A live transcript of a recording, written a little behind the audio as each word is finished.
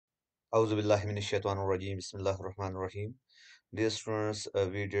Auzu billahi minash shaitanir rajim. Bismillahir rahmanir rahim. Dear students,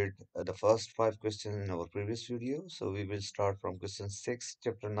 we did the first five questions in our previous video. So we will start from question 6,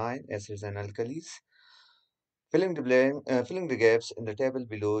 chapter 9, acids and alkalis. Filling the gaps in the table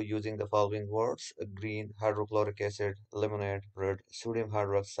below using the following words: green, hydrochloric acid, lemonade, red, sodium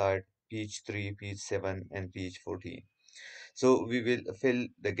hydroxide, pH3, pH7, and pH14. So we will fill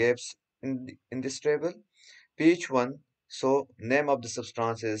the gaps in this table. pH1, so name of the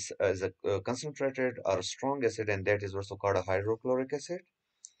substance is a concentrated or a strong acid, and that is also called a hydrochloric acid.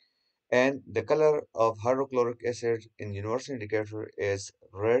 And the color of hydrochloric acid in universal indicator is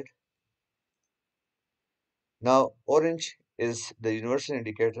red. Now orange is the universal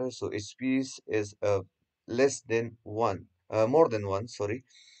indicator, so its pH is less than one, more than one, sorry,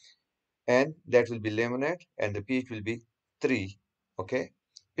 and that will be lemonade, and the pH will be 3. Okay,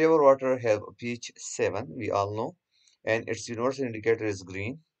 pure water have a pH 7, we all know, and its universal indicator is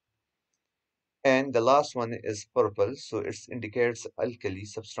green. And the last one is purple, so it indicates alkali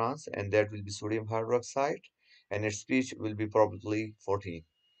substance, and that will be sodium hydroxide, and its pH will be probably 14.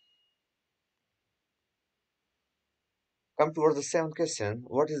 Come towards the seventh question.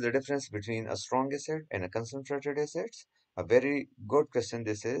 What is the difference between a strong acid and a concentrated acid? A very good question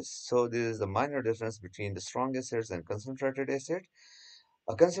this is. So this is the minor difference between the strong acids and concentrated acid.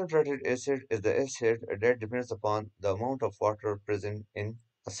 A concentrated acid is the acid that depends upon the amount of water present in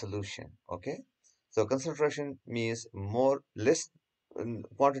a solution. Okay, so concentration means less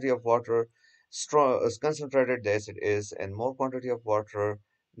quantity of water, strong concentrated the acid is, and more quantity of water,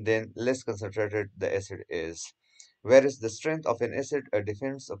 then less concentrated the acid is. Whereas the strength of an acid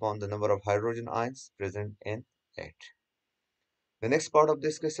depends upon the number of hydrogen ions present in it. The next part of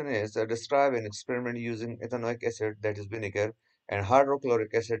this question is describe an experiment using ethanoic acid, that is vinegar, and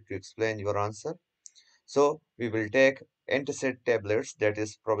hydrochloric acid to explain your answer. So we will take antacid tablets, that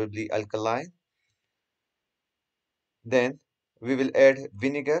is probably alkaline. Then we will add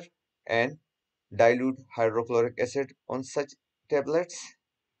vinegar and dilute hydrochloric acid on such tablets.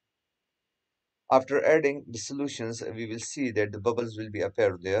 After adding the solutions, we will see that the bubbles will be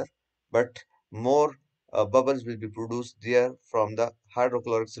appear there, but more bubbles will be produced there from the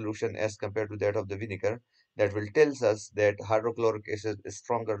hydrochloric solution as compared to that of the vinegar. That will tells us that hydrochloric acid is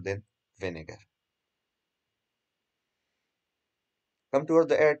stronger than vinegar. Come toward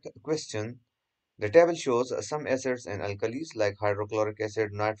the eighth question. The table shows some acids and alkalis like hydrochloric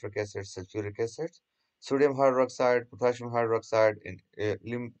acid, nitric acid, sulfuric acid, sodium hydroxide, potassium hydroxide, and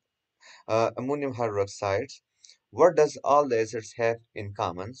ammonium hydroxide. What does all the acids have in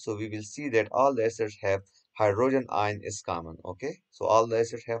common? So we will see that all the acids have hydrogen ion is common. Okay, so all the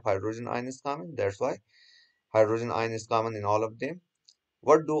acids have hydrogen ion is common. That's why hydrogen ion is common in all of them.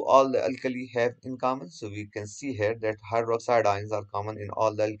 What do all the alkali have in common? So we can see here that hydroxide ions are common in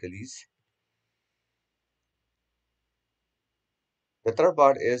all the alkalis. The third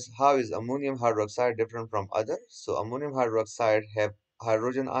part is how is ammonium hydroxide different from others? So ammonium hydroxide have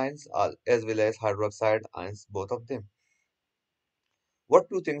hydrogen ions as well as hydroxide ions, both of them. What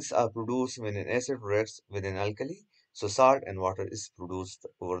two things are produced when an acid reacts with an alkali? So salt and water is produced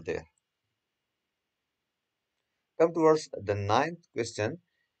over there. Come towards the ninth question.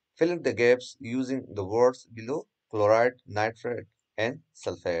 Fill in the gaps using the words below: chloride, nitrate, and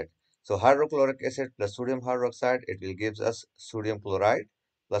sulfate. So hydrochloric acid plus sodium hydroxide, it will gives us sodium chloride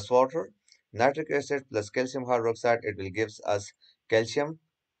plus water. Nitric acid plus calcium hydroxide, it will gives us calcium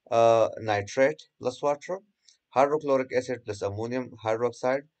nitrate plus water. Hydrochloric acid plus ammonium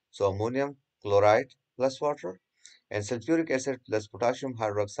hydroxide, so ammonium chloride plus water. And sulfuric acid plus potassium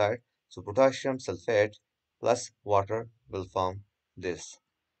hydroxide, so potassium sulfate plus water will form this.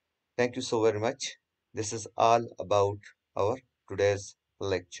 Thank you so very much. This is all about our today's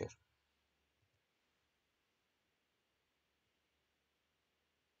lecture.